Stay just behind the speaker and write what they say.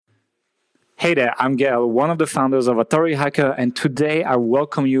Hey there, I'm Gail, one of the founders of Authority Hacker, and today I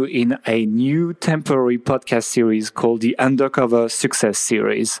welcome you in a new temporary podcast series called the Undercover Success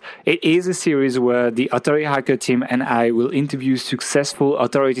Series. It is a series where the Authority Hacker team and I will interview successful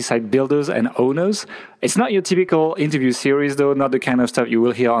authority site builders and owners. It's not your typical interview series though, not the kind of stuff you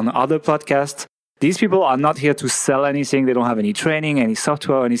will hear on other podcasts. These people are not here to sell anything. They don't have any training, any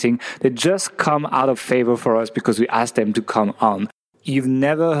software or anything. They just come out of favor for us because we asked them to come on. You've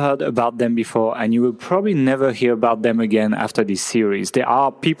never heard about them before, and you will probably never hear about them again after this series. There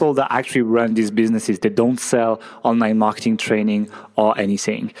are people that actually run these businesses. They don't sell online marketing training or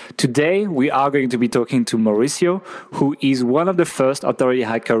anything. Today, we are going to be talking to Mauricio, who is one of the first Authority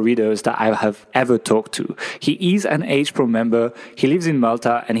Hacker readers that I have ever talked to. He is an H Pro member. He lives in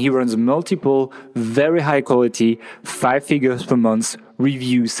Malta, and he runs multiple, very high quality, 5 figures per month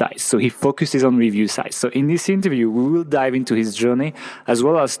review sites. So he focuses on review sites. So in this interview, we will dive into his journey as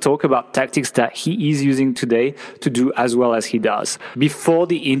well as talk about tactics that he is using today to do as well as he does. Before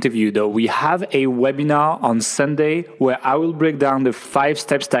the interview though, we have a webinar on Sunday where I will break down the 5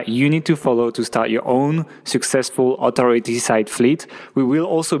 steps that you need to follow to start your own successful authority site fleet. We will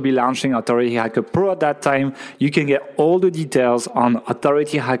also be launching Authority Hacker Pro at that time. You can get all the details on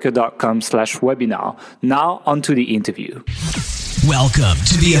authorityhacker.com/webinar. Now onto the interview. Welcome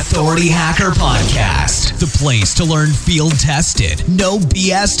to the Authority Hacker Podcast, the place to learn field-tested, no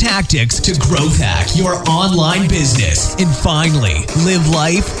BS tactics to growth hack your online business and finally live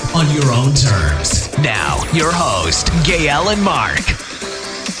life on your own terms. Now, your host, Gael and Mark.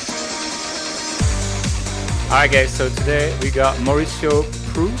 All right, guys, so today we got Mauricio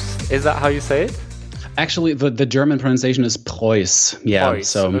Preuß. Is that how you say it? Actually, the German pronunciation is Preuß. Yeah, Preuß.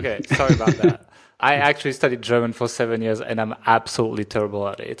 So okay, sorry about that. I actually studied German for 7 years and I'm absolutely terrible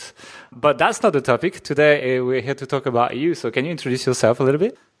at it. But that's not the topic. Today, we're here to talk about you. So can you introduce yourself a little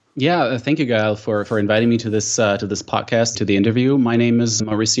bit? Yeah, thank you, Gael, for inviting me to this podcast, to the interview. My name is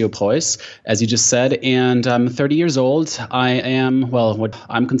Mauricio Preuß, as you just said, and I'm 30 years old. I am, what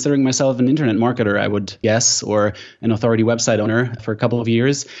I'm considering myself an internet marketer, I would guess, or an authority website owner for a couple of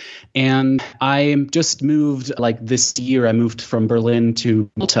years. And I just moved, this year, I moved from Berlin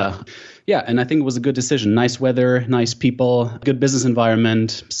to Malta. Yeah, and I think it was a good decision. Nice weather, nice people, good business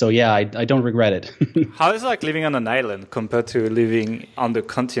environment. So yeah, I don't regret it. How is it like living on an island compared to living on the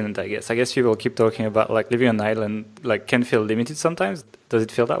continent, I guess? I guess people keep talking about living on an island can feel limited sometimes. Does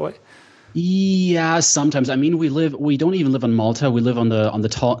it feel that way? Yeah, sometimes. I mean, we don't even live on Malta. We live on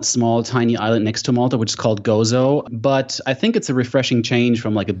the small, tiny island next to Malta, which is called Gozo. But I think it's a refreshing change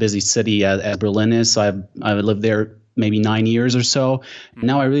from a busy city as Berlin is. So I've lived there maybe 9 years or so.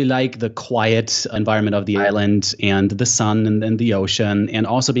 Now I really like the quiet environment of the island and the sun and the ocean, and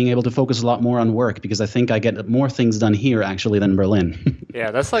also being able to focus a lot more on work because I think I get more things done here actually than Berlin.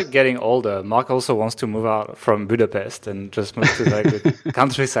 Yeah, that's like getting older. Mark also wants to move out from Budapest and just move to the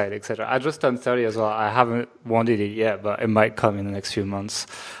countryside, etc. I just turned 30 as well. I haven't wanted it yet, but it might come in the next few months.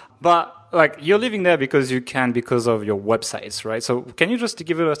 But you're living there because you can, because of your websites, right? So can you just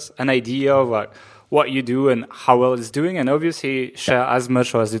give us an idea of what you do and how well it's doing, and obviously share as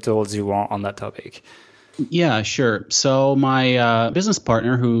much or as little as you want on that topic? Yeah, sure. So my business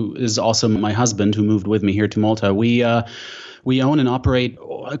partner, who is also my husband, who moved with me here to Malta, we own and operate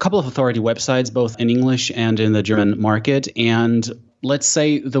a couple of authority websites, both in English and in the German market. And let's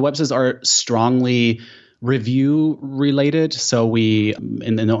say the websites are strongly review related. So on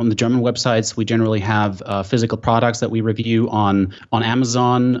the German websites, we generally have physical products that we review on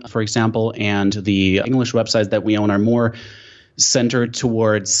Amazon, for example, and the English websites that we own are more centered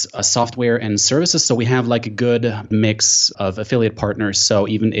towards software and services. So we have a good mix of affiliate partners. So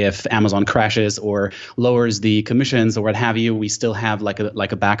even if Amazon crashes or lowers the commissions or what have you, we still have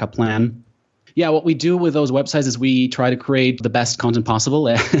a backup plan. Yeah, what we do with those websites is we try to create the best content possible,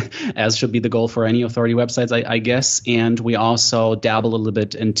 as should be the goal for any authority websites, I guess. And we also dabble a little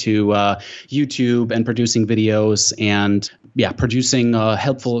bit into YouTube and producing videos and producing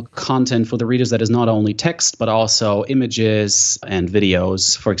helpful content for the readers that is not only text, but also images and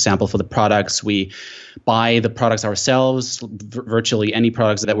videos. For example, for the products, we buy the products ourselves. Virtually any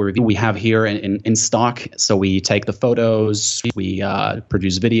products that we review, we have here in stock. So we take the photos, we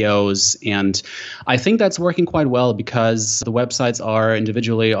produce videos, and I think that's working quite well because the websites are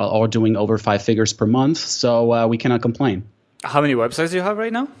individually all doing over 5 figures per month. So we cannot complain. How many websites do you have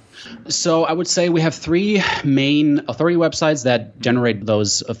right now? So I would say we have three main authority websites that generate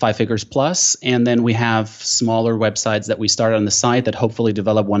those 5 figures plus, and then we have smaller websites that we started on the site that hopefully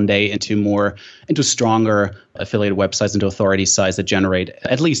develop one day into stronger affiliate websites, into authority sites that generate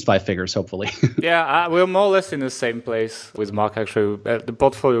at least 5 figures, hopefully. Yeah, we're more or less in the same place with Mark, actually. The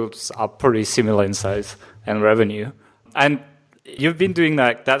portfolios are pretty similar in size and revenue. And you've been doing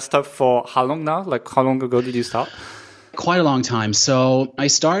that stuff for how long now? Like, how long ago did you start? Quite a long time. So I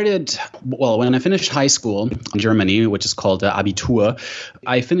started, when I finished high school in Germany, which is called Abitur,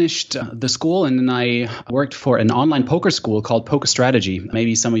 I finished the school and then I worked for an online poker school called Poker Strategy.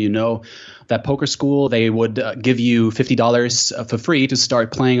 Maybe some of you know that poker school. They would give you $50 for free to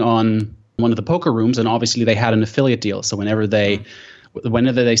start playing on one of the poker rooms. And obviously they had an affiliate deal. So whenever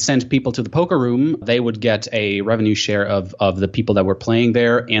they sent people to the poker room, they would get a revenue share of the people that were playing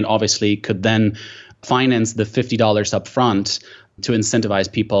there, and obviously could then finance the $50 up front to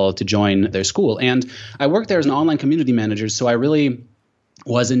incentivize people to join their school. And I worked there as an online community manager, so I really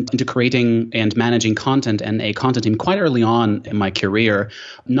was into creating and managing content and a content team quite early on in my career,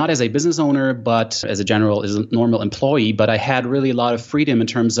 not as a business owner, but as a normal employee. But I had really a lot of freedom in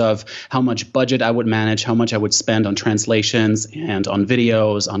terms of how much budget I would manage, how much I would spend on translations and on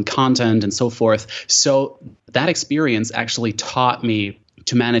videos, on content and so forth. So that experience actually taught me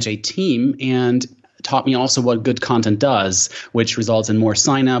to manage a team and taught me also what good content does, which results in more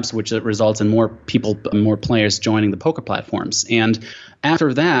signups, which results in more people, more players joining the poker platforms. And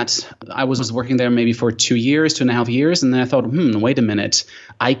after that, I was working there maybe for 2.5 years. And then I thought, wait a minute,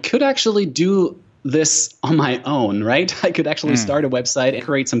 I could actually do this on my own, right? I could actually start a website and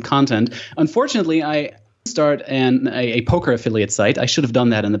create some content. Unfortunately, I start a poker affiliate site. I should have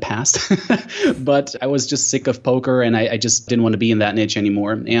done that in the past, but I was just sick of poker and I just didn't want to be in that niche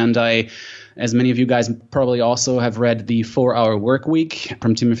anymore. And as many of you guys probably also have read the 4-Hour Workweek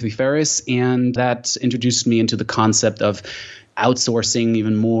from Timothy Ferriss, and that introduced me into the concept of outsourcing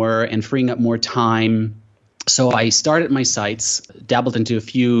even more and freeing up more time. So I started my sites, dabbled into a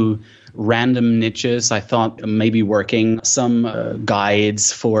few random niches. I thought maybe working some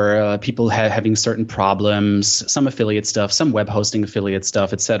guides for people having certain problems, some affiliate stuff, some web hosting affiliate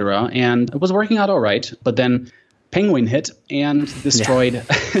stuff, etc. And it was working out all right. But then Penguin hit and destroyed.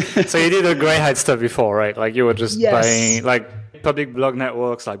 Yeah. So you did the grey hat stuff before, right? Like you were just buying like public blog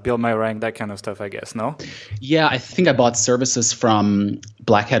networks, like Build My Rank, that kind of stuff, I guess, no? Yeah, I think I bought services from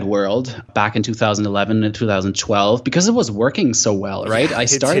Black Hat World back in 2011 and 2012 because it was working so well, right? I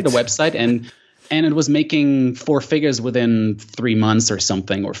started a website and it was making 4 figures within 3 months or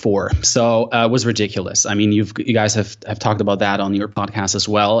something, or 4. So it was ridiculous. I mean, you guys have talked about that on your podcast as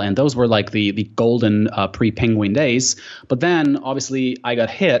well. And those were like the golden pre-Penguin days. But then obviously I got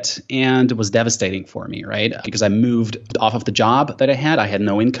hit and it was devastating for me, right? Because I moved off of the job that I had. I had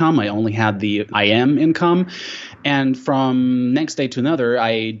no income. I only had the IM income. And from next day to another,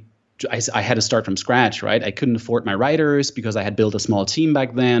 I had to start from scratch, right? I couldn't afford my writers because I had built a small team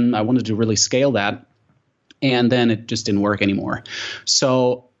back then. I wanted to really scale that. And then it just didn't work anymore.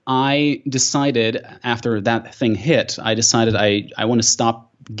 So I decided after that thing hit, I want to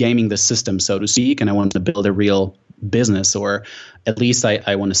stop gaming the system, so to speak, and I wanted to build a real business, or at least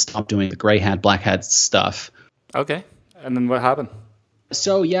I want to stop doing the gray hat, black hat stuff. Okay. And then what happened?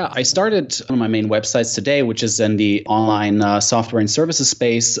 So yeah, I started one of my main websites today, which is in the online software and services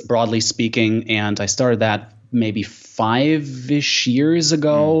space, broadly speaking. And I started that maybe 5-ish years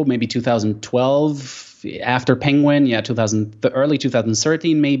ago, maybe 2012. After Penguin, early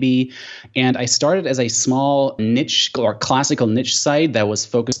 2013 maybe. And I started as a small niche or classical niche site that was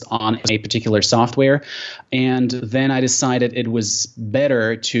focused on a particular software. And then I decided it was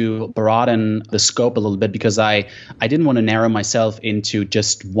better to broaden the scope a little bit because I didn't want to narrow myself into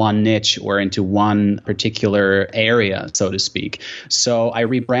just one niche or into one particular area, so to speak. So I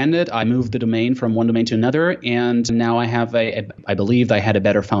rebranded, I moved the domain from one domain to another, and now I have I believed I had a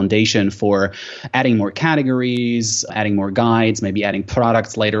better foundation for adding more categories, adding more guides, maybe adding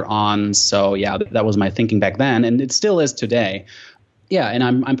products later on. So yeah, that was my thinking back then, and it still is today. Yeah, and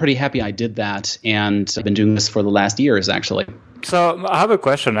I'm pretty happy I did that, and I've been doing this for the last years, actually. So I have a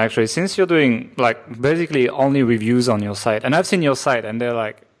question, actually. Since you're doing like basically only reviews on your site, and I've seen your site, and they're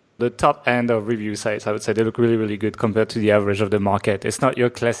like the top end of review sites, I would say. They look really, really good compared to the average of the market. It's not your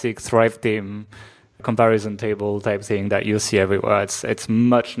classic Thrive Team comparison table type thing that you'll see everywhere. It's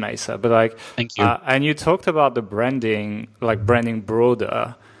much nicer. But like, thank you. And you talked about the branding, like branding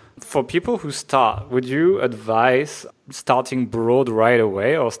broader. For people who start, would you advise starting broad right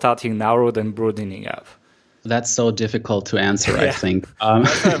away or starting narrow then broadening up? That's so difficult to answer, I think.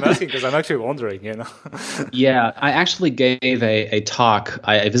 That's what I'm asking because I'm actually wondering, Yeah, I actually gave a talk.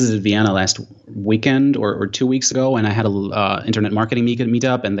 I visited Vienna last weekend or 2 weeks ago, and I had a internet marketing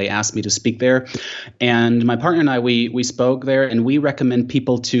meetup, and they asked me to speak there. And my partner and I, we spoke there, and we recommend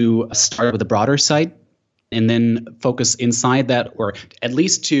people to start with a broader site and then focus inside that, or at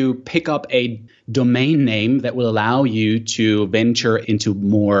least to pick up a domain name that will allow you to venture into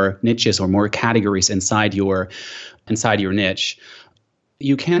more niches or more categories inside your niche.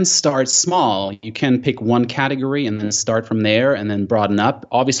 You can start small. You can pick one category and then start from there and then broaden up.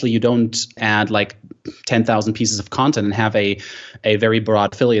 Obviously, you don't add like 10,000 pieces of content and have a very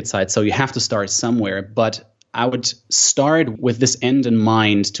broad affiliate site. So you have to start somewhere. But I would start with this end in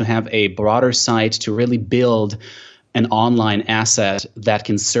mind, to have a broader site, to really build an online asset that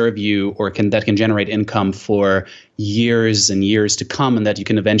can serve you or that can generate income for years and years to come, and that you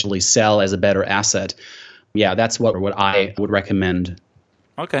can eventually sell as a better asset. Yeah, that's what I would recommend.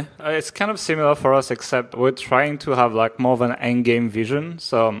 Okay. It's kind of similar for us, except we're trying to have like more of an end game vision.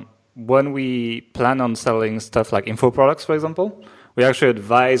 So when we plan on selling stuff like info products, for example, we actually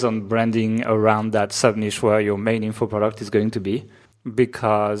advise on branding around that sub-niche where your main info product is going to be,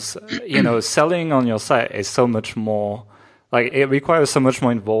 because, selling on your site is so much more, like it requires so much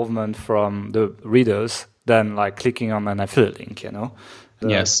more involvement from the readers than like clicking on an affiliate link,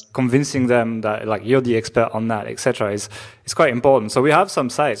 Yes. Convincing them that like you're the expert on that, etc. is quite important. So we have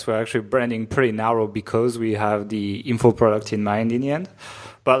some sites where actually branding pretty narrow because we have the info product in mind in the end.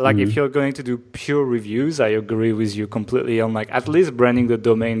 But like if you're going to do pure reviews, I agree with you completely on like at least branding the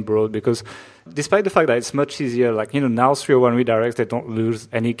domain broad, because despite the fact that it's much easier, like, now 301 redirects, they don't lose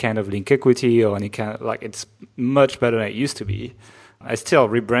any kind of link equity or any kind of, like, it's much better than it used to be. Still,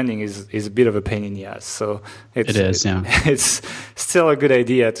 rebranding is a bit of a pain in the ass. So it is, yeah. It's still a good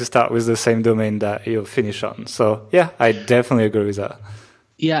idea to start with the same domain that you'll finish on. So yeah, I definitely agree with that.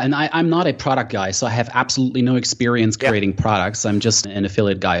 Yeah, and I'm not a product guy, so I have absolutely no experience creating products. I'm just an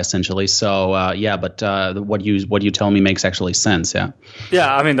affiliate guy, essentially. So but what you tell me makes actually sense. Yeah.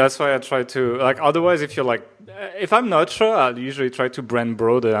 Yeah, I mean that's why I try to like. Otherwise, if I'm not sure, I'll usually try to brand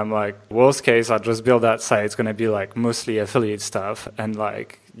broad. And I'm like, worst case, I'll just build that site. It's gonna be like mostly affiliate stuff, and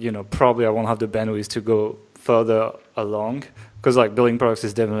like probably I won't have the bandwidth to go further along. Because like building products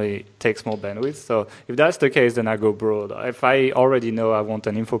definitely takes more bandwidth. So if that's the case, then I go broad. If I already know I want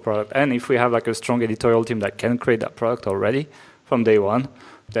an info product, and if we have like a strong editorial team that can create that product already from day one,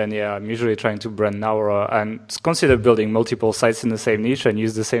 then yeah, I'm usually trying to brand narrower and consider building multiple sites in the same niche and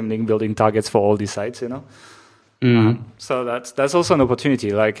use the same link building targets for all these sites, So that's also an opportunity.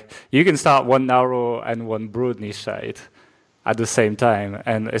 Like you can start one narrow and one broad niche site at the same time,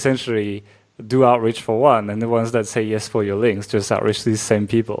 and essentially do outreach for one, and the ones that say yes for your links just outreach these same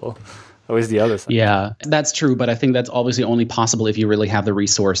people with the other side. Yeah, that's true, but I think that's obviously only possible if you really have the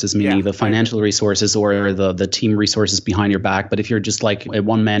resources, meaning the financial resources or the team resources behind your back. But if you're just like a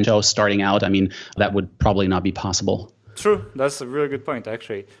one-man show starting out, I mean, that would probably not be possible. True. That's a really good point,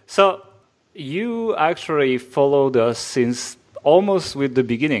 actually. So you actually followed us since almost with the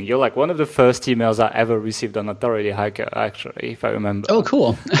beginning. You're like one of the first emails I ever received on Authority Hacker, actually, if I remember. Oh,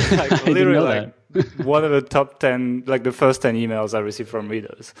 cool. Like, I didn't know that. One of the top 10, like the first 10 emails I received from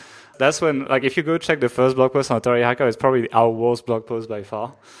readers. That's when, like, if you go check the first blog post on Authority Hacker, it's probably our worst blog post by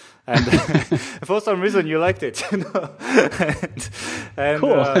far. And for some reason, you liked it. and,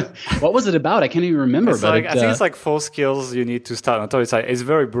 cool. What was it about? I can't even remember. I think it's like 4 skills you need to start on Authority site. It's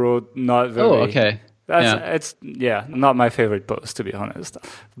very broad, not very... Oh, okay. It's not my favorite post, to be honest.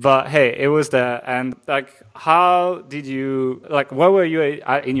 But hey, it was there. And like, how did you, like, where were you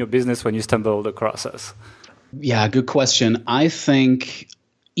in your business when you stumbled across us? Yeah, good question. I think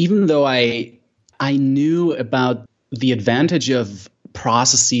even though I knew about the advantage of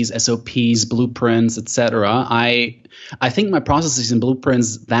processes, SOPs, blueprints, etc., I think my processes and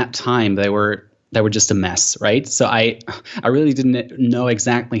blueprints that time they were just a mess, right? So I really didn't know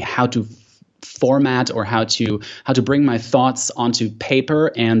exactly how to format or how to bring my thoughts onto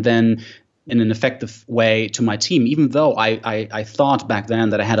paper and then in an effective way to my team, even though I thought back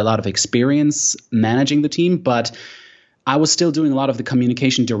then that I had a lot of experience managing the team, but I was still doing a lot of the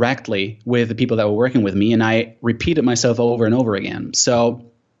communication directly with the people that were working with me, and I repeated myself over and over again.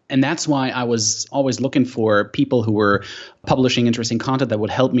 So And that's why I was always looking for people who were publishing interesting content that would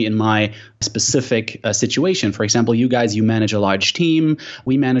help me in my specific situation. For example, you guys, you manage a large team.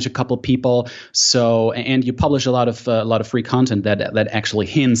 We manage a couple people. So, and you publish a lot of free content that actually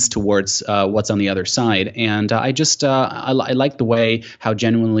hints towards what's on the other side. And I like the way how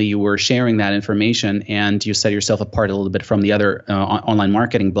genuinely you were sharing that information, and you set yourself apart a little bit from the other online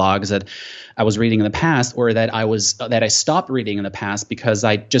marketing blogs that I was reading in the past, or that I stopped reading in the past because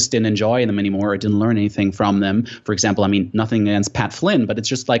I just didn't enjoy them anymore. I didn't learn anything from them. For example, I mean, nothing against Pat Flynn, but it's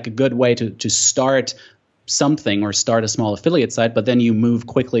just like a good way to start something or start a small affiliate site, but then you move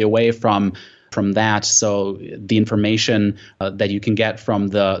quickly away from that. So the information that you can get from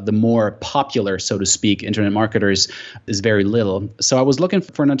the more popular, so to speak, internet marketers is very little. So I was looking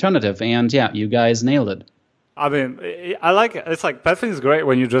for an alternative, and yeah, you guys nailed it. I mean, it's like Pat Flynn is great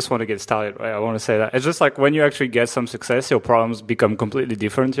when you just want to get started, right? I want to say that. It's just like when you actually get some success, your problems become completely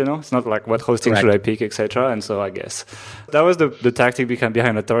different, you know? It's not like what hosting should I pick, etc. And so I guess that was the tactic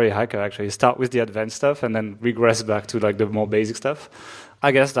behind Authority Hacker, actually. Start with the advanced stuff and then regress back to like the more basic stuff.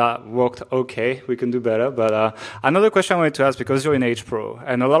 I guess that worked okay. We can do better. But another question I wanted to ask, because you're in H Pro,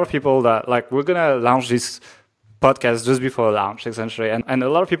 and a lot of people that, like, we're going to launch this podcast just before launch, essentially. And a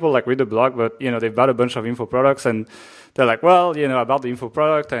lot of people like read the blog, but, you know, they've bought a bunch of info products and they're like, well, you know, I bought the info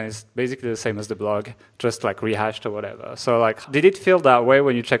product and it's basically the same as the blog, just like rehashed or whatever. So like, did it feel that way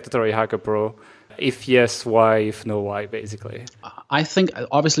when you checked Authority Hacker Pro? If yes, why? If no, why, basically? I think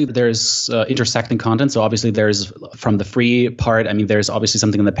obviously there's intersecting content. So obviously there's from the free part, I mean, there's obviously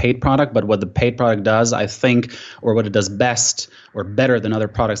something in the paid product, but what the paid product does, I think, or what it does best or better than other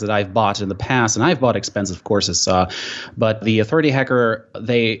products that I've bought in the past, and I've bought expensive courses, but the Authority Hacker,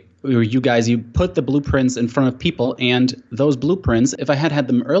 you put the blueprints in front of people, and those blueprints, if I had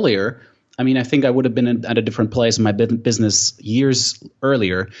them earlier, I mean, I think I would have been at a different place in my business years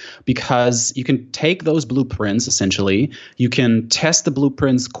earlier, because you can take those blueprints, essentially, you can test the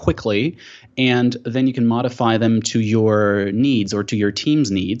blueprints quickly, and then you can modify them to your needs or to your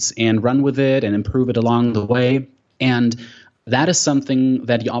team's needs and run with it and improve it along the way. And that is something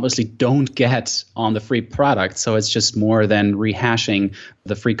that you obviously don't get on the free product. So it's just more than rehashing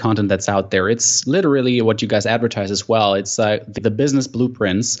the free content that's out there. It's literally what you guys advertise as well. It's the business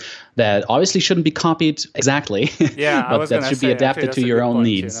blueprints that obviously shouldn't be copied exactly, yeah, but that should be adapted to your own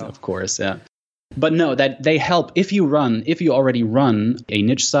needs, you know? Of course, yeah. But no, that they help if you already run a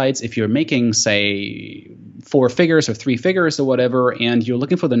niche site, if you're making, say, 4 figures or 3 figures or whatever, and you're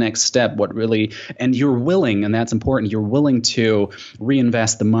looking for the next step, and you're willing, and that's important, you're willing to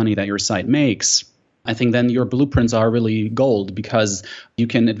reinvest the money that your site makes, I think then your blueprints are really gold, because you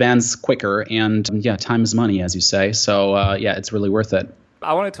can advance quicker, and yeah, time is money, as you say. So yeah, it's really worth it.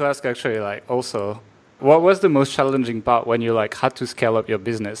 I wanted to ask actually, like, also, what was the most challenging part when you like had to scale up your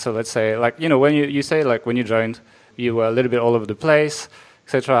business? So let's say, like, you know, when you say like when you joined, you were a little bit all over the place,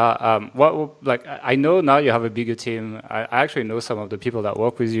 etc. I know now you have a bigger team. I actually know some of the people that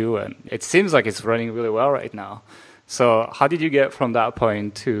work with you, and it seems like it's running really well right now. So how did you get from that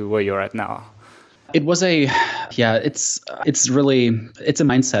point to where you're at now? It was it's a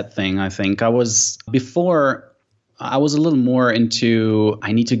mindset thing, I think. I was a little more into,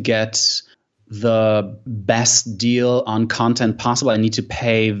 I need to get the best deal on content possible. I need to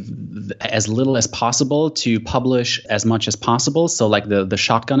pay as little as possible to publish as much as possible. So like the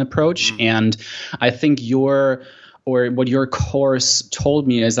shotgun approach. Mm-hmm. And I think what your course told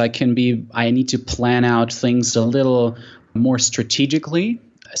me is I need to plan out things a little more strategically,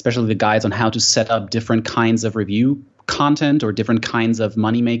 especially the guides on how to set up different kinds of review content or different kinds of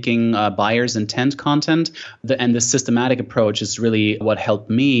money-making buyer's intent content. And the systematic approach is really what helped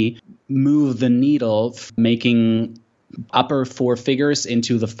me move the needle, making upper 4 figures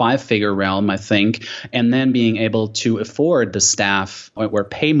into the 5-figure realm, I think, and then being able to afford the staff or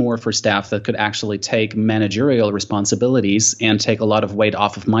pay more for staff that could actually take managerial responsibilities and take a lot of weight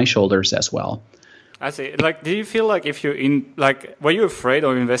off of my shoulders as well. I see. Like, do you feel like were you afraid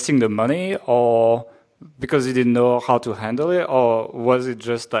of investing the money, or because you didn't know how to handle it, or was it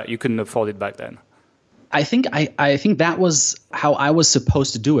just that you couldn't afford it back then? I think that was how I was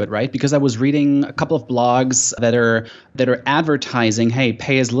supposed to do it, right? Because I was reading a couple of blogs that are advertising, hey,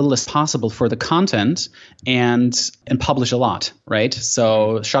 pay as little as possible for the content and publish a lot, right?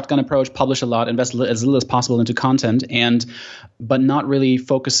 So shotgun approach, publish a lot, invest as little as possible into content, but not really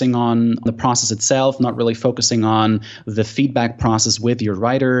focusing on the process itself, not really focusing on the feedback process with your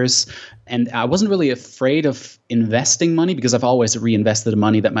writers. And I wasn't really afraid of investing money because I've always reinvested the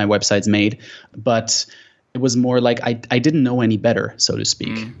money that my websites made, but it was more like I didn't know any better, so to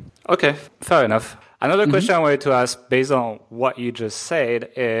speak. Okay, fair enough. Another question I wanted to ask based on what you just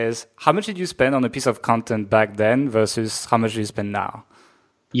said is how much did you spend on a piece of content back then versus how much do you spend now?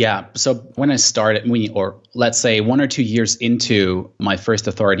 Yeah. So when I started, or let's say 1 or 2 years into my first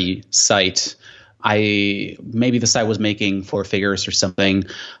authority site, maybe the site was making 4 figures or something.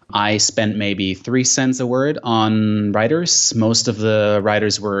 I spent maybe 3 cents a word on writers. Most of the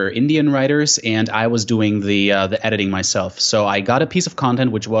writers were Indian writers, and I was doing the editing myself. So I got a piece of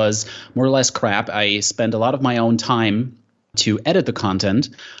content which was more or less crap. I spent a lot of my own time to edit the content,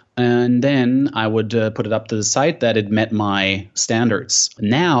 and then I would put it up to the site that it met my standards.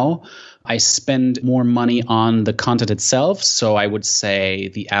 Now I spend more money on the content itself. So I would say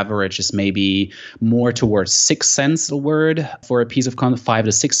the average is maybe more towards 6 cents a word for a piece of content, 5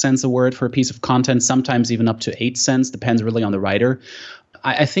 to 6 cents a word for a piece of content, sometimes even up to 8 cents, depends really on the writer.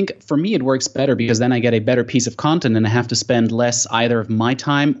 I think for me it works better because then I get a better piece of content and I have to spend less either of my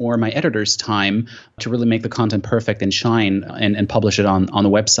time or my editor's time to really make the content perfect and shine and publish it on the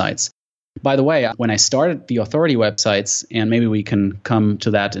websites. By the way, when I started the authority websites, and maybe we can come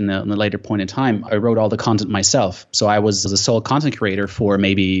to that in a later point in time, I wrote all the content myself. So I was the sole content creator for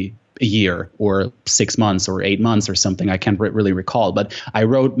maybe a year or 6 months or 8 months or something. I can't really recall, but I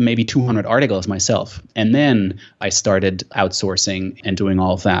wrote maybe 200 articles myself. And then I started outsourcing and doing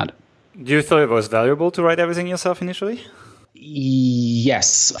all of that. Do you thought it was valuable to write everything yourself initially?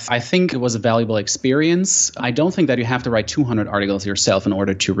 Yes, I think it was a valuable experience. I don't think that you have to write 200 articles yourself in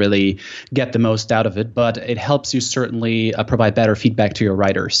order to really get the most out of it, but it helps you certainly provide better feedback to your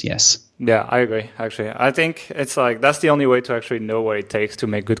writers, yes. Yeah, I agree, actually. I think it's like that's the only way to actually know what it takes to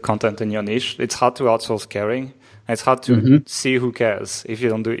make good content in your niche. It's hard to outsource caring. It's hard to see who cares if you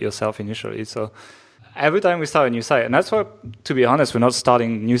don't do it yourself initially. So every time we start a new site, and that's why, to be honest, we're not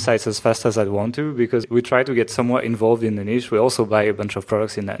starting new sites as fast as I'd want to because we try to get somewhat involved in the niche. We also buy a bunch of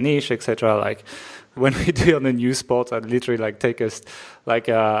products in that niche, etc. Like when we do on a new sport, I'd literally like take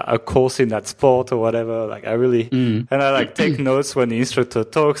a course in that sport or whatever. Like I really, and I like take notes when the instructor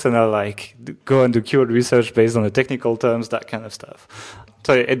talks, and I like go and do keyword research based on the technical terms, that kind of stuff.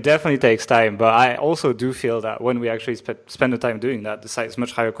 So it definitely takes time, but I also do feel that when we actually spend the time doing that, the site is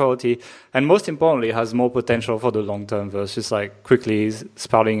much higher quality, and most importantly, has more potential for the long term versus like quickly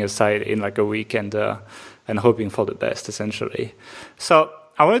spouting a site in like a week and hoping for the best, essentially. So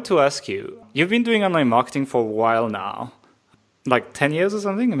I wanted to ask you, you've been doing online marketing for a while now, like 10 years or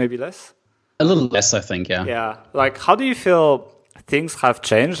something, or maybe less? A little less, I think, yeah. Yeah. Like, how do you feel things have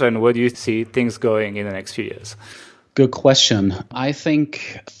changed, and where do you see things going in the next few years? Good question. I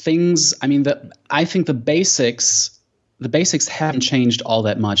think the basics haven't changed all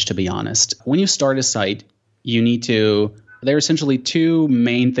that much, to be honest. When you start a site, there are essentially 2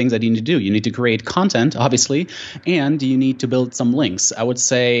 main things that you need to do. You need to create content, obviously, and you need to build some links. I would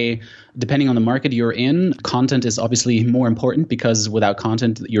say, depending on the market you're in, content is obviously more important because without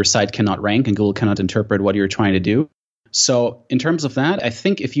content, your site cannot rank and Google cannot interpret what you're trying to do. So in terms of that, I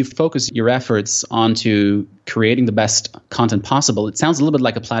think if you focus your efforts onto creating the best content possible, it sounds a little bit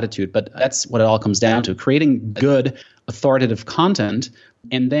like a platitude, but that's what it all comes down to. Creating good, authoritative content,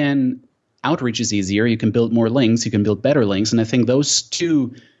 and then outreach is easier. You can build more links, you can build better links. And I think those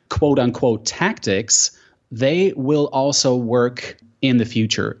 2 quote-unquote tactics, they will also work in the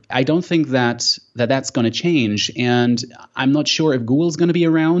future. I don't think that's going to change. And I'm not sure if Google's going to be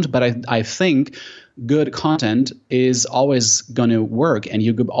around, but I think good content is always going to work, and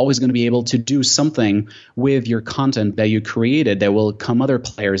you're always going to be able to do something with your content that you created. There will come other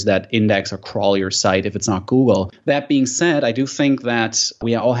players that index or crawl your site if it's not Google. That being said, I do think that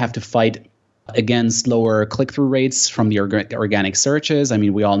we all have to fight against lower click-through rates from the organic searches. I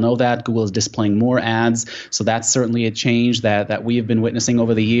mean, we all know that Google is displaying more ads, so that's certainly a change that we have been witnessing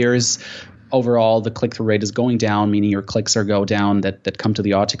over the years. Overall, the click-through rate is going down, meaning your clicks are go down that come to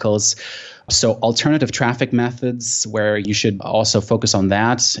the articles. So alternative traffic methods where you should also focus on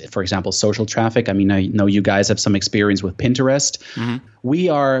that. For example, social traffic. I mean, I know you guys have some experience with Pinterest.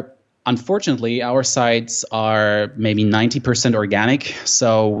 Unfortunately, our sites are maybe 90% organic,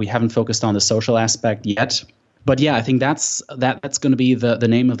 so we haven't focused on the social aspect yet. But yeah, I think that's going to be the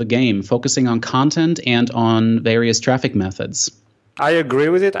name of the game, focusing on content and on various traffic methods. I agree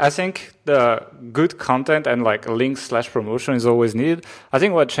with it. I think the good content and like links/promotion is always needed. I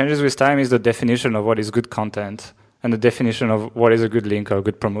think what changes with time is the definition of what is good content and the definition of what is a good link or a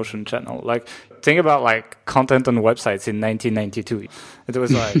good promotion channel. Like, think about like content on websites in 1992. It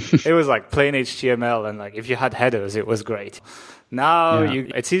was like plain HTML, and like if you had headers, it was great. Now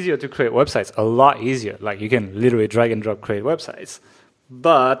it's easier to create websites, a lot easier. Like you can literally drag and drop create websites.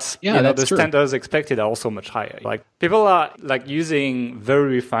 But the true. standards expected are also much higher. Like people are like using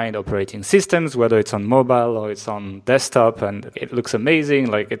very refined operating systems, whether it's on mobile or it's on desktop, and it looks amazing,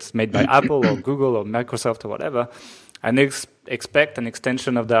 like it's made by Apple or Google or Microsoft or whatever. And they expect an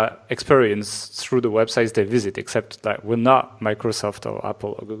extension of that experience through the websites they visit, except that we're not Microsoft or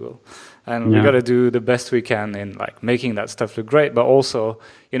Apple or Google. And we got to do the best we can in like making that stuff look great, but also,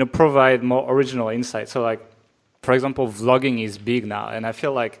 provide more original insights. So like, for example, vlogging is big now. And I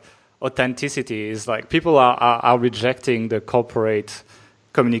feel like authenticity is like, people are rejecting the corporate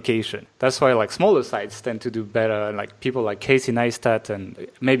communication. That's why like smaller sites tend to do better, and like people like Casey Neistat and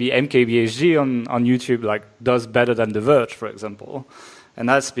maybe MKBHD on YouTube like does better than The Verge, for example. And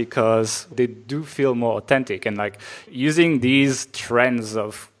that's because they do feel more authentic, and like using these trends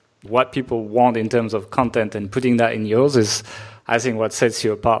of what people want in terms of content and putting that in yours is, I think, what sets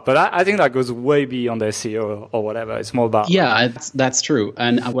you apart. But I think that goes way beyond SEO or whatever. It's more about... Yeah, that's true.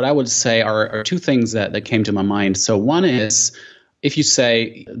 And what I would say are two things that came to my mind. So one is, if you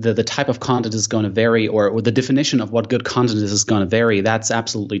say the type of content is going to vary, or the definition of what good content is going to vary, that's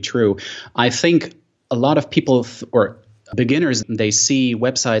absolutely true. I think a lot of people or beginners, they see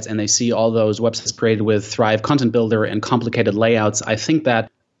websites and they see all those websites created with Thrive Content Builder and complicated layouts. I think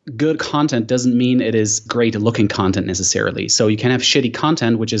that good content doesn't mean it is great looking content necessarily. So you can have shitty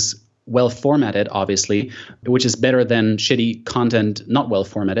content, which is well formatted, obviously, which is better than shitty content not well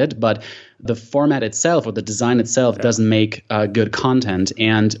formatted, but the format itself or the design itself doesn't make good content.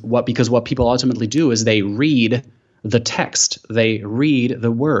 And because what people ultimately do is they read the text, they read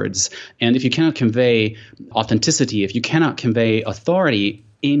the words. And if you cannot convey authenticity, if you cannot convey authority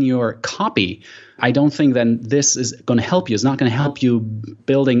in your copy, I don't think then this is going to help you. It's not going to help you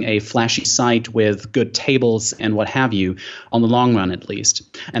building a flashy site with good tables and what have you, on the long run at least.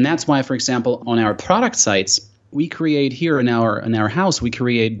 And that's why, for example, on our product sites, we create here in our house, we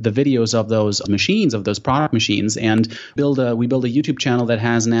create the videos of those machines, of those product machines, and we build a YouTube channel that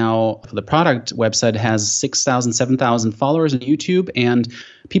has now, the product website has 6,000, 7,000 followers on YouTube, and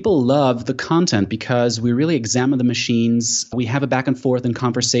people love the content because we really examine the machines. We have a back and forth and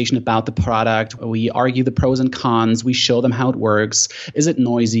conversation about the product. We argue the pros and cons. We show them how it works. Is it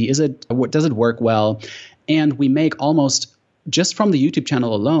noisy? Does it work well? And we make just from the YouTube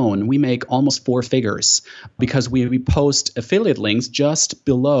channel alone, we make almost 4 figures because we post affiliate links just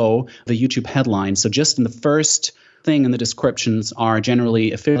below the YouTube headline. So just in the first thing in the descriptions are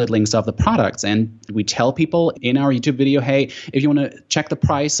generally affiliate links of the products. And we tell people in our YouTube video, hey, if you want to check the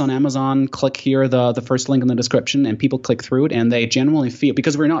price on Amazon, click here, the first link in the description, and people click through it. And they generally feel,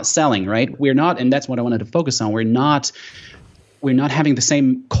 because we're not selling, right? We're not, and that's what I wanted to focus on. We're not having the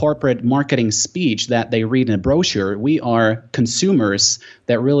same corporate marketing speech that they read in a brochure. We are consumers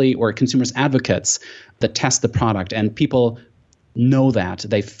or consumers advocates that test the product, and people know that,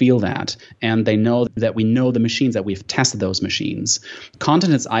 they feel that, and they know that we know the machines, that we've tested those machines.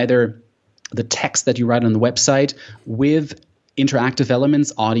 Content is either the text that you write on the website with interactive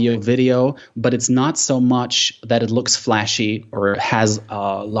elements, audio, video, but it's not so much that it looks flashy or has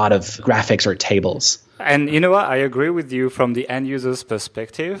a lot of graphics or tables. And you know what? I agree with you from the end user's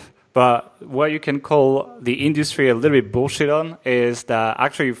perspective. But what you can call the industry a little bit bullshit on is that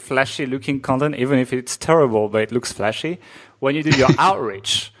actually flashy looking content, even if it's terrible, but it looks flashy, when you do your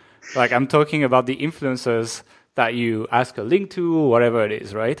outreach, like I'm talking about the influencers that you ask a link to, whatever it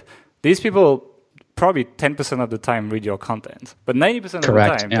is, right? These people probably 10% of the time read your content, but 90% of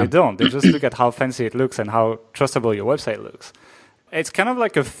the time they don't. They just look at how fancy it looks and how trustable your website looks. It's kind of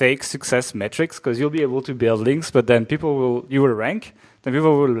like a fake success metrics because you'll be able to build links, but then you will rank, then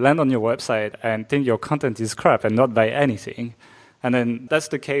people will land on your website and think your content is crap and not buy anything. And then that's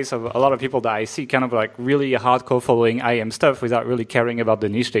the case of a lot of people that I see kind of like really hardcore following IM stuff without really caring about the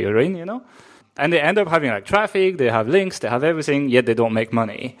niche they are in, And they end up having like traffic, they have links, they have everything, yet they don't make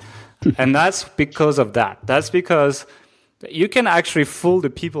money. And that's because of that. That's because you can actually fool the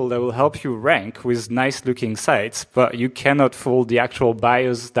people that will help you rank with nice-looking sites, but you cannot fool the actual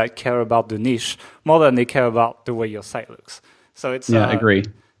buyers that care about the niche more than they care about the way your site looks. So it's I agree.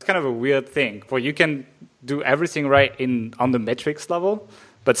 It's kind of a weird thing where you can do everything right on the metrics level,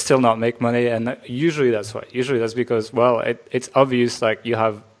 but still not make money. And usually that's why. Usually that's because, it's obvious, like you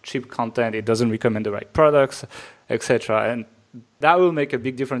have cheap content, it doesn't recommend the right products, etc. And that will make a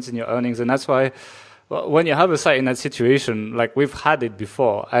big difference in your earnings. And that's why when you have a site in that situation, like we've had it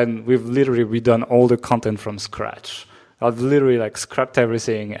before, and we've literally redone all the content from scratch. I've literally like scrapped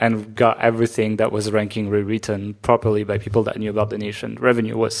everything and got everything that was ranking rewritten properly by people that knew about the niche, and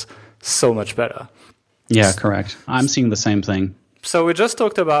revenue was so much better. Yeah, correct. I'm seeing the same thing. So we just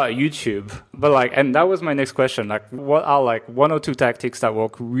talked about YouTube, but and that was my next question. What are one or two tactics that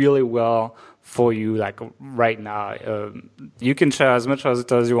work really well for you, right now? You can share as much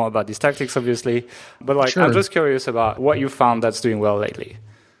as you want about these tactics, obviously, but Sure. I'm just curious about what you found that's doing well lately.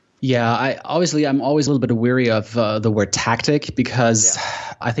 Yeah, I'm always a little bit weary of the word tactic because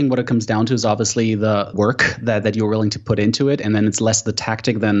I think what it comes down to is obviously the work that you're willing to put into it, and then it's less the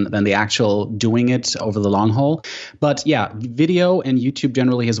tactic than the actual doing it over the long haul. But yeah, video and YouTube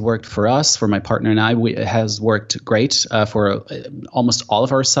generally has worked for us, for my partner and I. It has worked great for almost all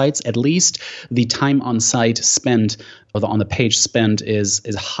of our sites. At least the time on site spent on the page spent is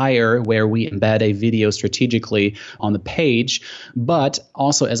higher where we embed a video strategically on the page. But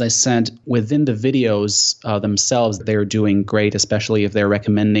also, as I said, within the videos themselves, they're doing great, especially if they're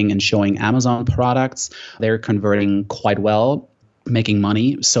recommending and showing Amazon products. They're converting quite well, making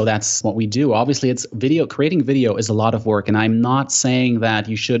money. So that's what we do. Obviously, creating video is a lot of work. And I'm not saying that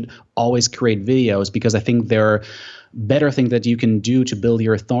you should always create videos, because I think there are better things that you can do to build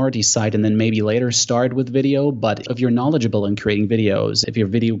your authority site and then maybe later start with video. But if you're knowledgeable in creating videos, if you're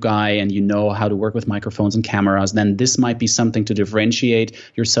a video guy and you know how to work with microphones and cameras, then this might be something to differentiate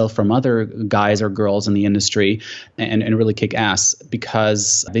yourself from other guys or girls in the industry and really kick ass,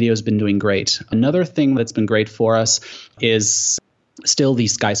 because video has been doing great. Another thing that's been great for us is still the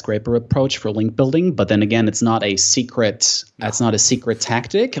skyscraper approach for link building, but then again, it's not a secret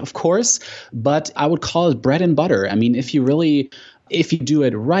tactic, of course, but I would call it bread and butter. I mean, if you do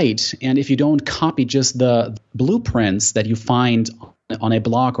it right, and if you don't copy just the blueprints that you find on a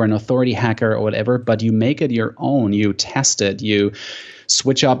blog or an authority hacker or whatever, but you make it your own, you test it, you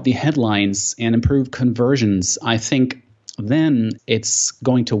switch up the headlines and improve conversions, I think then it's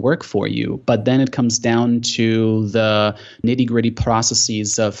going to work for you. But then it comes down to the nitty-gritty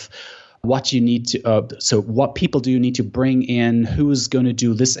processes of what you need to, so what people do you need to bring in, who's going to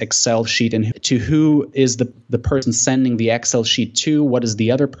do this Excel sheet, and to who is the person sending the Excel sheet to, what is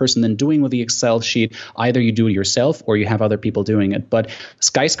the other person then doing with the Excel sheet. Either you do it yourself or you have other people doing it. But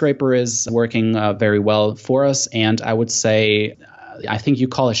Skyscraper is working very well for us, and I would say, I think you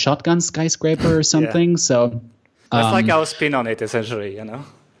call it shotgun skyscraper or something. So that's like our spin on it, essentially,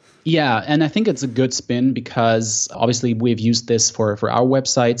 Yeah, and I think it's a good spin because obviously we've used this for our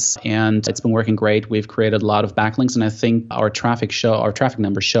websites and it's been working great. We've created a lot of backlinks, and I think our traffic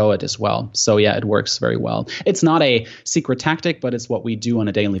numbers show it as well. So yeah, it works very well. It's not a secret tactic, but it's what we do on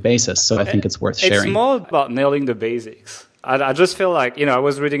a daily basis. So I think it's worth sharing. It's more about nailing the basics. I just feel like, I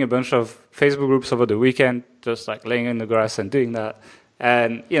was reading a bunch of Facebook groups over the weekend, just laying in the grass and doing that.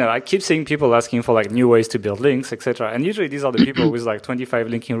 And, I keep seeing people asking for new ways to build links, etc. And usually these are the people with 25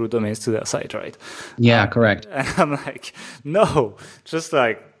 linking root domains to their site, right? Yeah, correct. And I'm like, no, just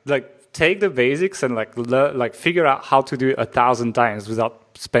take the basics and figure out how to do it 1,000 times without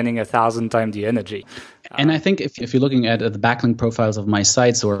spending 1,000 times the energy. And I think if you're looking at the backlink profiles of my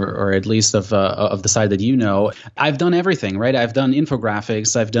sites, or at least of the site that I've done everything, right? I've done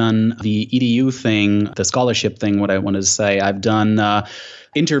infographics, I've done the EDU thing, the scholarship thing, what I wanted to say. I've done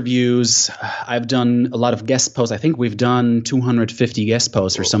interviews, I've done a lot of guest posts. I think we've done 250 guest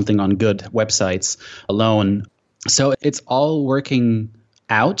posts or something on good websites alone. So it's all working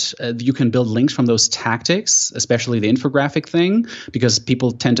out. You can build links from those tactics, especially the infographic thing, because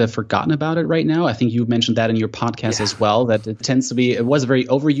people tend to have forgotten about it right now. I think you mentioned that in your podcast as well, that it was very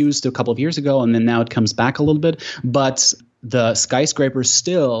overused a couple of years ago, and then now it comes back a little bit. But the skyscraper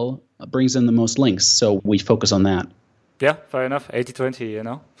still brings in the most links, so we focus on that. Yeah, fair enough.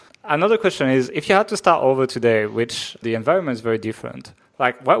 80-20, Another question is, if you had to start over today, which the environment is very different,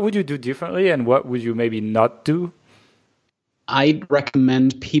 what would you do differently and what would you maybe not do? I'd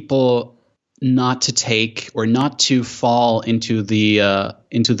recommend people not to fall into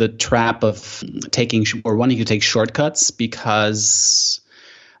the trap of taking or wanting to take shortcuts, because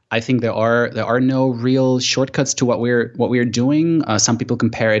I think there are no real shortcuts to what we're doing. Some people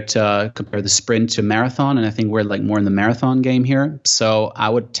compare the sprint to marathon, and I think we're more in the marathon game here. So I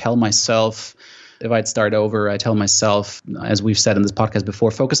would tell myself, if I'd start over, I tell myself, as we've said in this podcast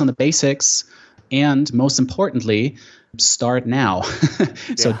before, focus on the basics, and most importantly, start now.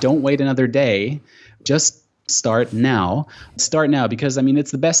 So don't wait another day. Just start now. Start now, because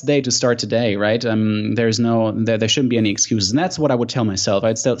it's the best day to start today, right? There shouldn't be any excuses, and that's what I would tell myself.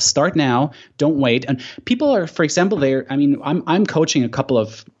 I'd say start now. Don't wait. And people are, for example, I'm coaching a couple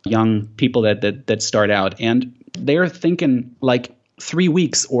of young people that start out, and they're thinking 3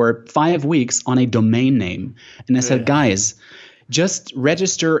 weeks or 5 weeks on a domain name, and I said, guys, just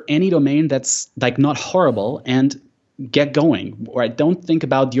register any domain that's not horrible and get going. Right? Don't think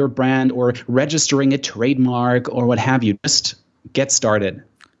about your brand or registering a trademark or what have you. Just get started?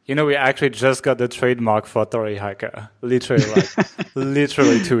 We actually just got the trademark for Authority Hacker,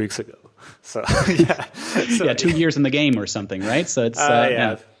 literally 2 weeks ago. So, yeah. So, yeah, 2 years in the game or something, right? So it's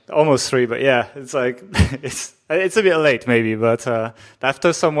almost 3, but yeah, it's like it's a bit late maybe, but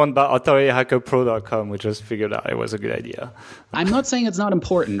after someone bought AuthorityHackerPro.com, we just figured out it was a good idea. I'm not saying it's not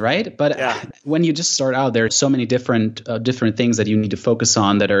important, right? But when you just start out, there are so many different things that you need to focus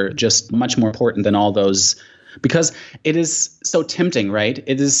on that are just much more important than all those. Because it is so tempting, right?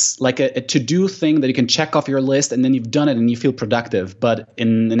 It is like a to-do thing that you can check off your list and then you've done it and you feel productive. But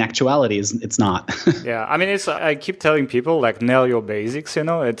in actuality, it's not. Yeah, I mean, I keep telling people, like, nail your basics,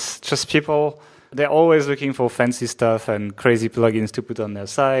 It's just people, they're always looking for fancy stuff and crazy plugins to put on their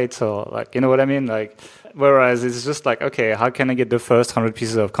sites or, like, you know what I mean? Like, whereas it's just like, okay, how can I get the first 100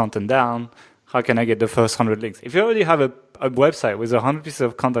 pieces of content down? How can I get the first 100 links? If you already have a website with 100 pieces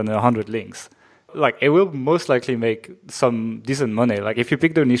of content and 100 links, like, it will most likely make some decent money. Like, if you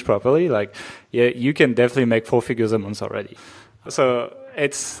pick the niche properly, like, yeah, you can definitely make 4 figures a month already. So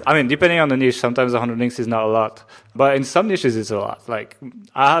depending on the niche, sometimes 100 links is not a lot, but in some niches it's a lot. Like,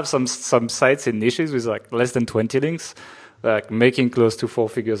 I have some sites in niches with like less than 20 links, like making close to 4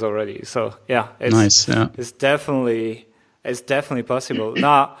 figures already. So yeah, it's definitely possible.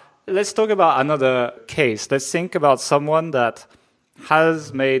 Now, let's talk about another case. Let's think about someone that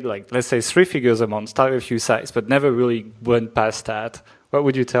has made, like, let's say 3 figures a month, started a few sites, but never really went past that. What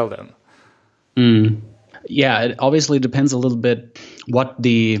would you tell them? Yeah, it obviously depends a little bit what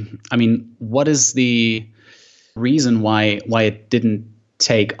is the reason why it didn't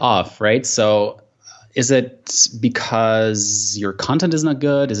take off, right? So is it because your content is not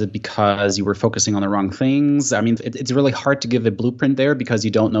good? Is it because you were focusing on the wrong things? I mean, it's really hard to give a blueprint there because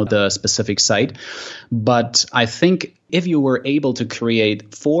you don't know the specific site. But I think if you were able to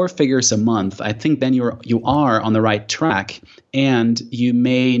create 4 figures a month, I think then you are on the right track. And you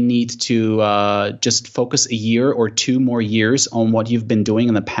may need to just focus a year or 2 more years on what you've been doing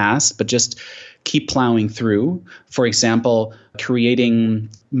in the past, but just keep plowing through. For example, creating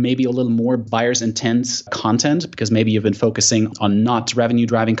maybe a little more buyers intent content, because maybe you've been focusing on not revenue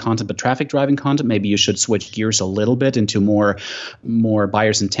driving content, but traffic driving content. Maybe you should switch gears a little bit into more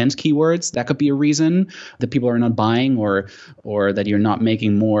buyers intent keywords. That could be a reason that people are not buying or that you're not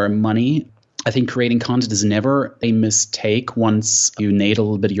making more money. I think creating content is never a mistake once you nailed a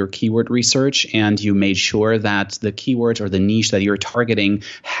little bit of your keyword research and you made sure that the keywords or the niche that you're targeting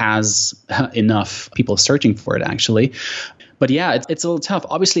has enough people searching for it, actually. But yeah, it's a little tough.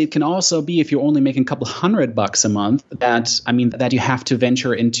 Obviously, it can also be if you're only making a couple $100 a month that you have to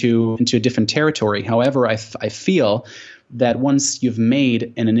venture into a different territory. However, I feel that once you've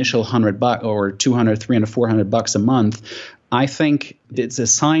made an initial $100 or $200, $300, $400 a month, I think it's a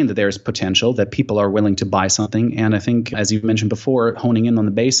sign that there's potential, that people are willing to buy something. And I think, as you mentioned before, honing in on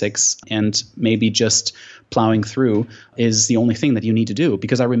the basics and maybe just plowing through is the only thing that you need to do.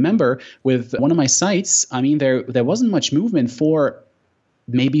 Because I remember with one of my sites, I mean, there wasn't much movement for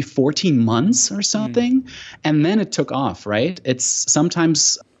maybe 14 months or something. And then it took off, right? It's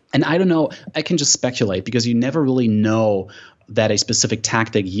sometimes, and I don't know, I can just speculate because you never really know that a specific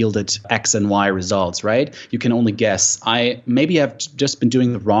tactic yielded X and Y results, right? You can only guess. Maybe I've just been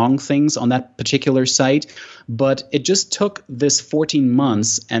doing the wrong things on that particular site, but it just took this 14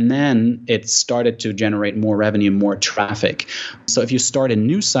 months and then it started to generate more revenue, more traffic. So if you start a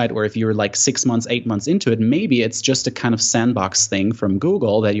new site or if you're like 6 months, 8 months into it, maybe it's just a kind of sandbox thing from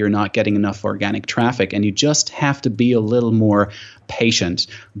Google that you're not getting enough organic traffic and you just have to be a little more patient.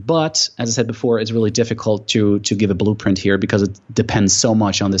 But as I said before, it's really difficult to give a blueprint here because it depends so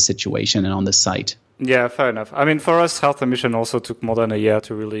much on the situation and on the site. Yeah, fair enough. I mean, for us, Health and Mission also took more than a year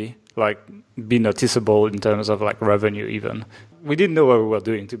to really be noticeable in terms of revenue even. We didn't know what we were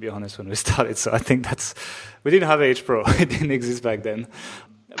doing, to be honest, when we started. So I think we didn't have H Pro. It didn't exist back then.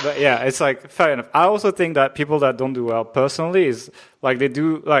 But yeah, it's fair enough. I also think that people that don't do well personally is they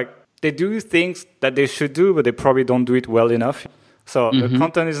do things that they should do, but they probably don't do it well enough. So the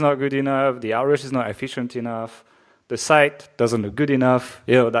content is not good enough, the outreach is not efficient enough, the site doesn't look good enough,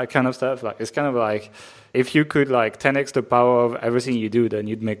 that kind of stuff. It's kind of if you could 10x the power of everything you do, then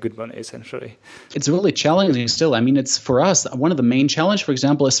you'd make good money, essentially. It's really challenging still. I mean, it's for us, one of the main challenge, for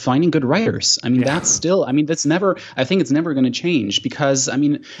example, is finding good writers. I mean, that's still, I think it's never going to change because,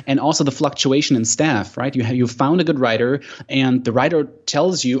 and also the fluctuation in staff, right? You found a good writer and the writer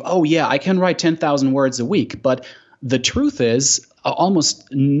tells you, oh yeah, I can write 10,000 words a week, but the truth is, almost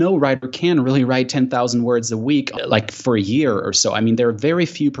no writer can really write 10,000 words a week, like for a year or so. I mean, there are very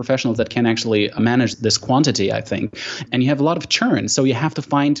few professionals that can actually manage this quantity, I think. And you have a lot of churn. So you have to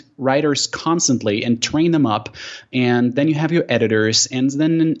find writers constantly and train them up. And then you have your editors, and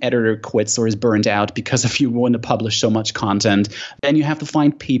then an editor quits or is burned out because if you want to publish so much content. Then you have to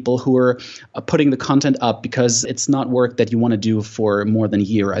find people who are putting the content up because it's not work that you want to do for more than a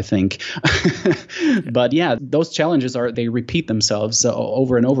year, I think. But yeah, those challenges they repeat themselves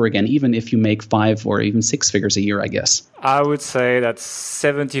over and over again, even if you make 5 or even 6 figures a year, I guess. I would say that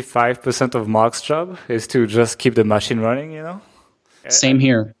 75% of Mark's job is to just keep the machine running, Same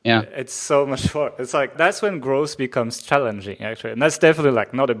here. Yeah. It's so much work. It's like, that's when growth becomes challenging, actually. And that's definitely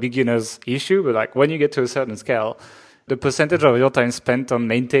like not a beginner's issue, but like when you get to a certain scale, the percentage of your time spent on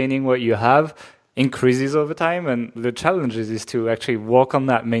maintaining what you have increases over time. And the challenge is to actually work on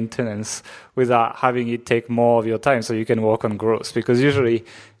that maintenance without having it take more of your time so you can work on growth. Because usually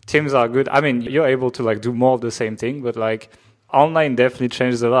teams are good. I mean, you're able to like do more of the same thing, but like online definitely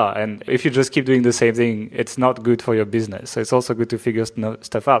changes a lot. And if you just keep doing the same thing, it's not good for your business. So it's also good to figure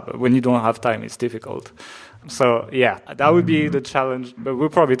stuff out. But when you don't have time, it's difficult. So yeah, that would be the challenge. But we'll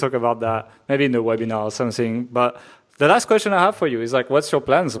probably talk about that maybe in the webinar or something. But the last question I have for you is like, what's your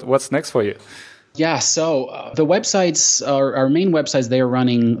plans? What's next for you? Yeah, so the websites, our main websites, they're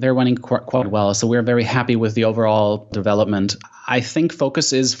running quite well. So we're very happy with the overall development. I think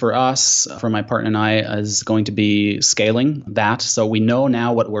focus is for us, for my partner and I, is going to be scaling that. So we know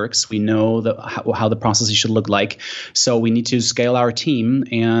now what works. We know how the processes should look like. So we need to scale our team.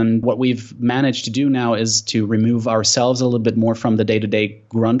 And what we've managed to do now is to remove ourselves a little bit more from the day-to-day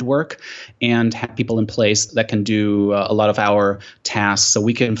grunt work and have people in place that can do a lot of our tasks. So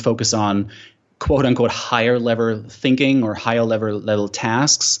we can focus on quote unquote higher level thinking or higher level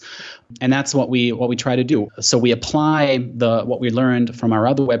tasks. And that's what we try to do. So we apply what we learned from our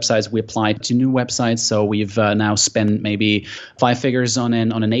other websites, we apply to new websites. So we've now spent maybe 5 figures on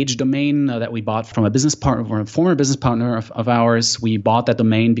an age domain that we bought from a former business partner of ours. We bought that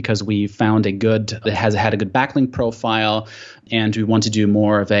domain because we found it had a good backlink profile. And we want to do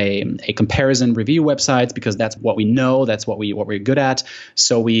more of a comparison review websites because that's what we know, that's what we're good at.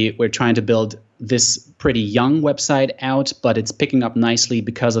 So we're trying to build this pretty young website out, but it's picking up nicely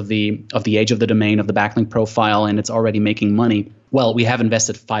because of the age of the domain, of the backlink profile, and it's already making money. Well, we have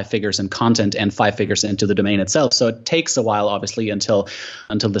invested 5 figures in content and 5 figures into the domain itself. So it takes a while, obviously, until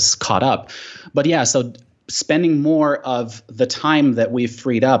this is caught up. But yeah, so spending more of the time that we've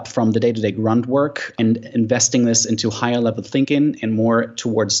freed up from the day-to-day grunt work and investing this into higher level thinking and more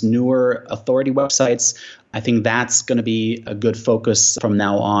towards newer authority websites, I think that's going to be a good focus from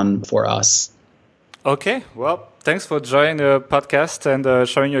now on for us. Okay, well, thanks for joining the podcast and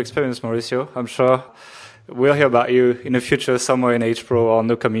sharing your experience, Mauricio. I'm sure we'll hear about you in the future somewhere in HPro or in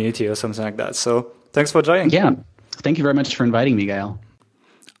the community or something like that. So thanks for joining. Yeah, thank you very much for inviting me, Gael.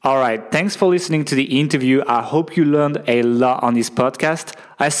 All right. Thanks for listening to the interview. I hope you learned a lot on this podcast.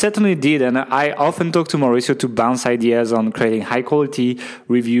 I certainly did, and I often talk to Mauricio to bounce ideas on creating high-quality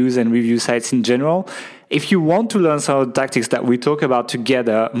reviews and review sites in general. If you want to learn some of the tactics that we talk about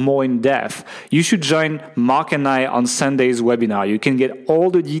together more in depth, you should join Mark and I on Sunday's webinar. You can get all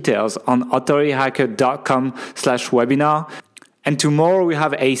the details on authorityhacker.com/webinar. And tomorrow we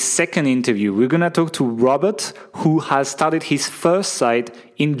have a second interview. We're going to talk to Robert, who has started his first site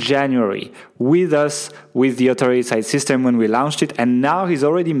in January with us with the Authority Site System when we launched it. And now he's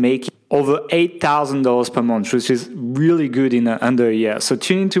already making over $8,000 per month, which is really good in under a year. So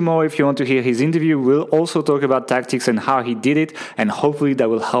tune in tomorrow if you want to hear his interview. We'll also talk about tactics and how he did it. And hopefully that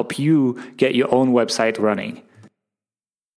will help you get your own website running.